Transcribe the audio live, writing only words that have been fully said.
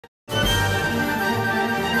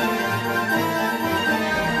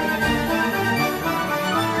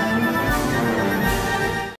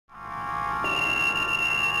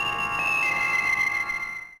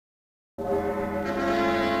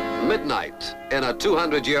night, in a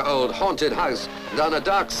 200-year-old haunted house, down a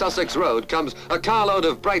dark Sussex road comes a carload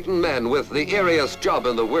of Brighton men with the eeriest job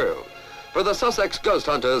in the world. For the Sussex ghost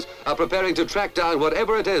hunters are preparing to track down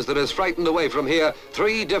whatever it is that has frightened away from here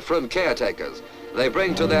 3 different caretakers. They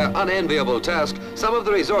bring to their unenviable task some of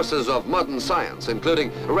the resources of modern science,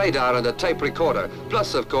 including radar and a tape recorder,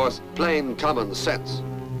 plus, of course, plain common sense.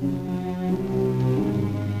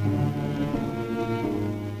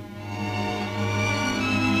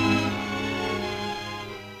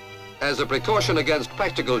 As a precaution against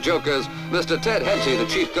practical jokers, Mr. Ted Henty, the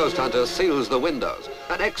chief ghost hunter, seals the windows.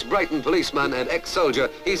 An ex-Brighton policeman and ex-soldier,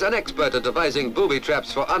 he's an expert at devising booby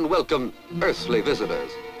traps for unwelcome earthly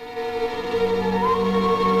visitors.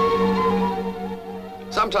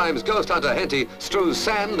 Sometimes ghost hunter Henty strews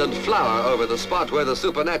sand and flour over the spot where the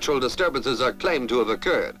supernatural disturbances are claimed to have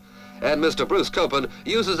occurred. And Mr. Bruce Copen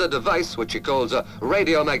uses a device, which he calls a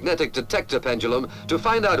radiomagnetic detector pendulum, to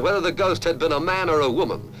find out whether the ghost had been a man or a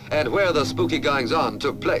woman, and where the spooky goings-on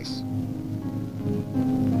took place.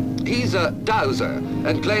 He's a dowser,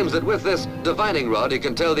 and claims that with this divining rod he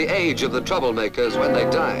can tell the age of the troublemakers when they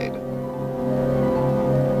died.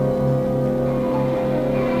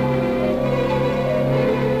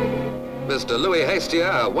 Mr. Louis Hastier,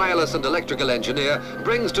 a wireless and electrical engineer,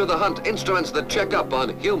 brings to the hunt instruments that check up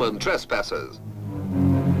on human trespassers.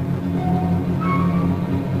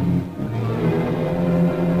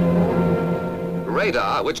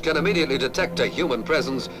 Radar, which can immediately detect a human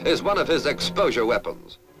presence, is one of his exposure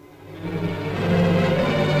weapons.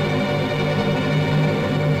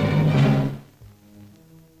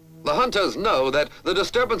 The hunters know that the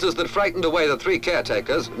disturbances that frightened away the 3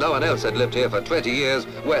 caretakers, no one else had lived here for 20 years,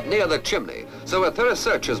 were near the chimney. So a thorough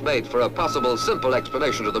search is made for a possible simple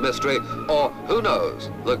explanation to the mystery, or, who knows,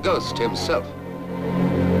 the ghost himself.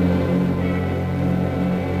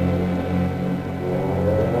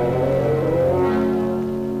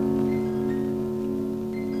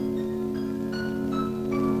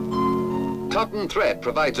 Cotton thread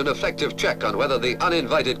provides an effective check on whether the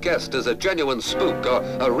uninvited guest is a genuine spook or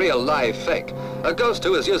a real live fake. A ghost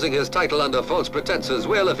who is using his title under false pretenses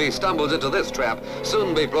will, if he stumbles into this trap,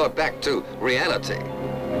 soon be brought back to reality.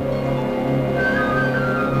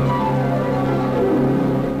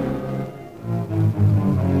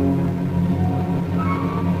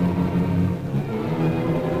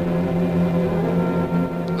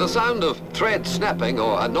 The sound of thread snapping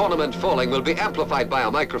or an ornament falling will be amplified by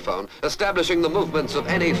a microphone, establishing the movements of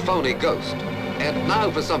any phony ghost. And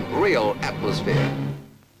now for some real atmosphere.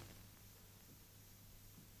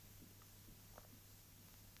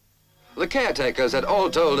 The caretakers had all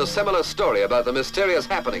told a similar story about the mysterious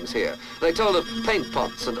happenings here. They told of paint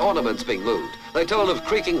pots and ornaments being moved. They told of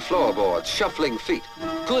creaking floorboards, shuffling feet.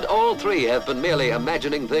 Could all 3 have been merely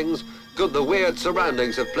imagining things? Could the weird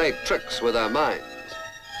surroundings have played tricks with our minds?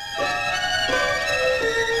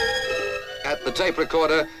 At the tape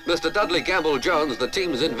recorder, Mr. Dudley Gamble-Jones, the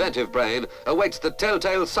team's inventive brain, awaits the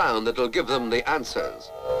telltale sound that'll give them the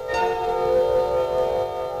answers.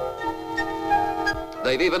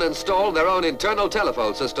 They've even installed their own internal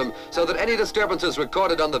telephone system so that any disturbances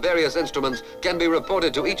recorded on the various instruments can be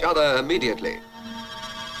reported to each other immediately.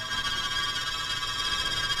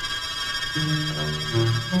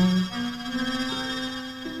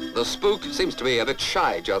 The spook seems to be a bit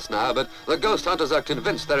shy just now, but the ghost hunters are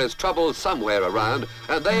convinced there is trouble somewhere around,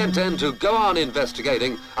 and they intend to go on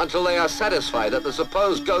investigating until they are satisfied that the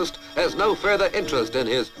supposed ghost has no further interest in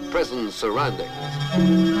his present surroundings.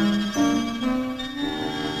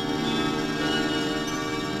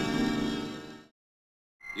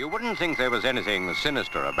 You wouldn't think there was anything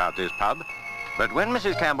sinister about this pub, but when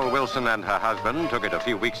Mrs. Campbell-Wilson and her husband took it a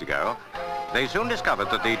few weeks ago, they soon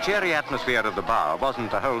discovered that the cheery atmosphere of the bar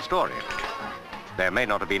wasn't the whole story. There may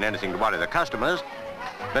not have been anything to worry the customers,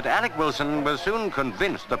 but Alec Wilson was soon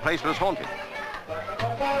convinced the place was haunted.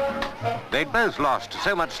 They'd both lost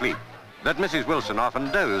so much sleep that Mrs. Wilson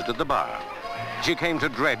often dozed at the bar. She came to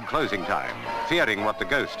dread closing time, fearing what the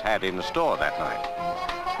ghost had in store that night.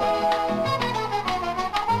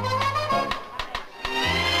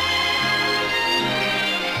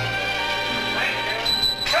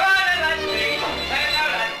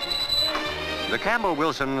 The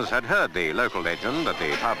Campbell-Wilsons had heard the local legend that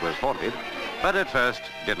the pub was haunted, but at first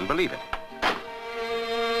didn't believe it.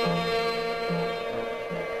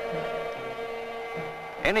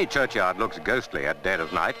 Any churchyard looks ghostly at dead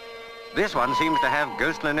of night. This one seems to have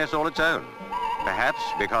ghostliness all its own. Perhaps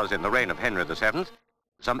because in the reign of Henry VII,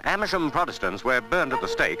 some Amersham Protestants were burned at the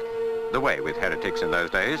stake, the way with heretics in those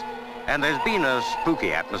days, and there's been a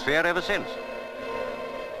spooky atmosphere ever since.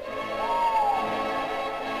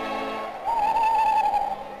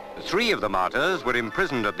 3 of the martyrs were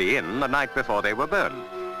imprisoned at the inn the night before they were burned.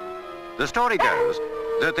 The story goes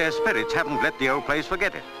that their spirits haven't let the old place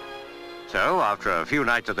forget it. So, after a few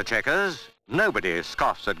nights at the Chequers, nobody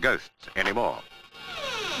scoffs at ghosts anymore.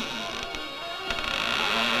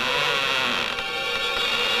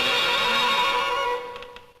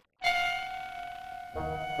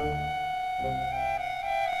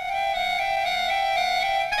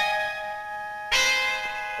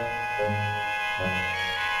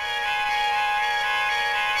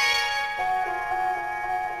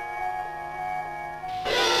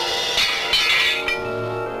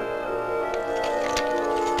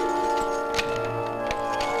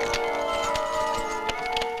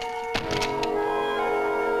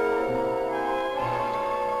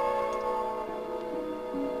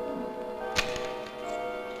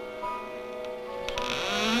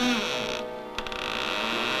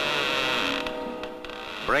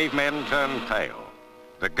 Brave men turn pale.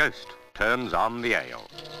 The ghost turns on the ale.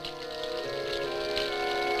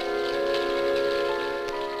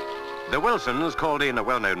 The Wilsons called in a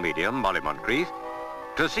well-known medium, Molly Moncrief,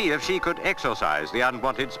 to see if she could exorcise the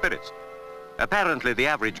unwanted spirits. Apparently, the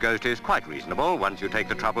average ghost is quite reasonable once you take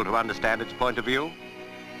the trouble to understand its point of view.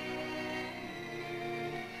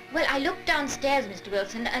 Well, I looked downstairs, Mr.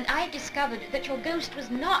 Wilson, and I discovered that your ghost was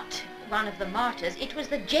not one of the martyrs. It was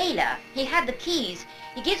the jailer. He had the keys.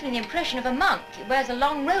 He gives me the impression of a monk. He wears a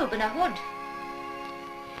long robe and a hood.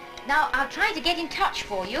 Now, I'll try to get in touch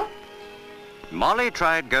for you. Molly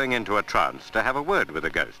tried going into a trance to have a word with the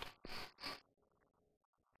ghost.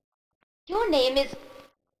 Your name is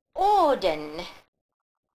Auden.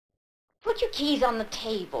 Put your keys on the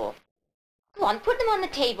table. Go on, put them on the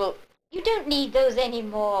table. You don't need those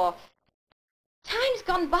anymore. Time's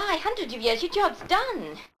gone by, hundreds of years. Your job's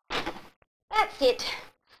done. That's it.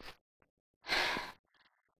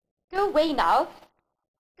 Go away now.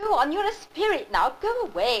 Go on, you're a spirit now. Go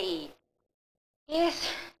away.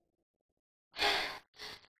 Yes.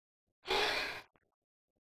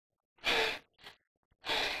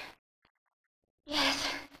 Yes.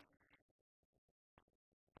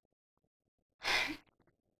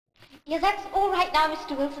 Yeah, that's all right now,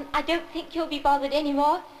 Mr. Wilson. I don't think you'll be bothered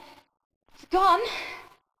anymore. It's gone.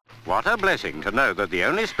 What a blessing to know that the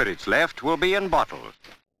only spirits left will be in bottles.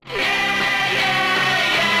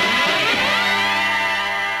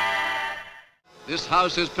 This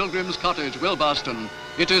house is Pilgrim's Cottage, Wilbarston.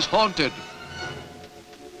 It is haunted.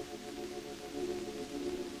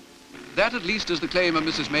 That at least is the claim of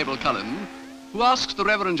Mrs. Mabel Cullen, who asks the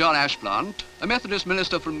Reverend John Ashplant, a Methodist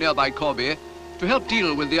minister from nearby Corby, to help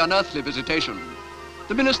deal with the unearthly visitation.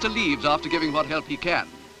 The minister leaves after giving what help he can.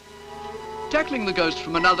 Tackling the ghost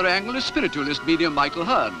from another angle is spiritualist medium Michael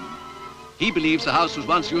Hearn. He believes the house was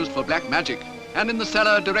once used for black magic, and in the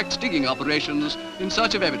cellar directs digging operations in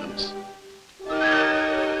search of evidence.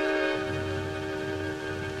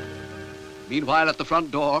 Meanwhile, at the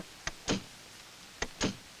front door,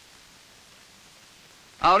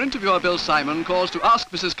 our interviewer, Bill Simon, calls to ask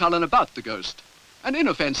Mrs. Cullen about the ghost, an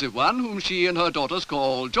inoffensive one whom she and her daughters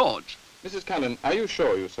call George. Mrs. Cullen, are you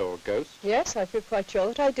sure you saw a ghost? Yes, I feel quite sure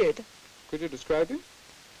that I did. Could you describe him?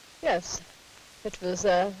 Yes. It was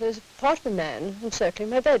part of a man encircling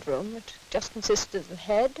my bedroom. It just consisted of the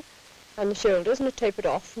head and the shoulders, and it tapered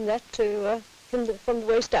off from that to from the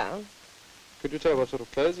waist down. Could you tell what sort of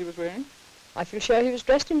clothes he was wearing? I feel sure he was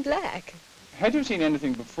dressed in black. Had you seen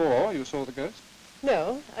anything before you saw the ghost?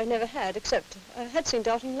 No, I never had, except I had seen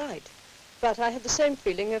darting light. But I had the same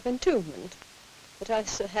feeling of entombment that I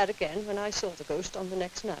had again when I saw the ghost on the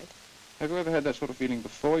next night. Have you ever had that sort of feeling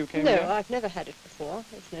before you came here? here? No, I've never had it before.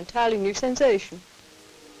 It's an entirely new sensation.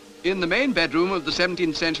 In the main bedroom of the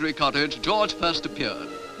 17th century cottage, George first appeared.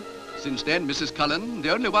 Since then, Mrs. Cullen,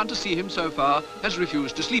 the only one to see him so far, has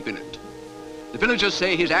refused to sleep in it. The villagers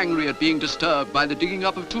say he's angry at being disturbed by the digging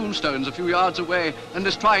up of tombstones a few yards away and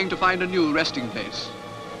is trying to find a new resting place.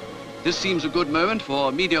 This seems a good moment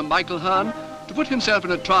for medium Michael Hearn to put himself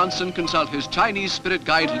in a trance and consult his Chinese spirit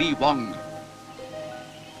guide Li Wong.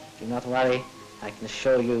 Do not worry, I can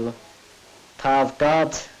assure you, power of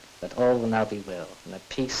God, that all will now be well, and that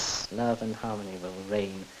peace, love and harmony will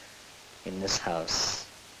reign in this house.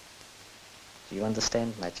 Do you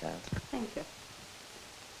understand, my child? Thank you.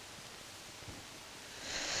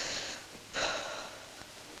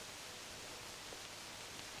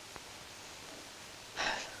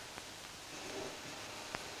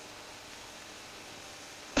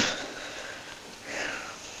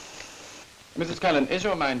 Mrs. Cullen, is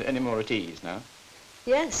your mind any more at ease now?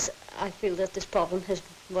 Yes, I feel that this problem has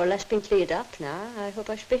more or less been cleared up now. I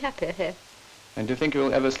hope I shall be happier here. And do you think you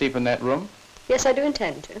will ever sleep in that room? Yes, I do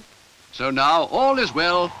intend to. So now all is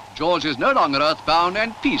well, George is no longer earthbound,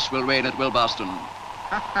 and peace will reign at Wilbarston.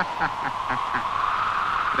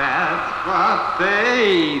 That's what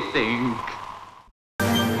they think.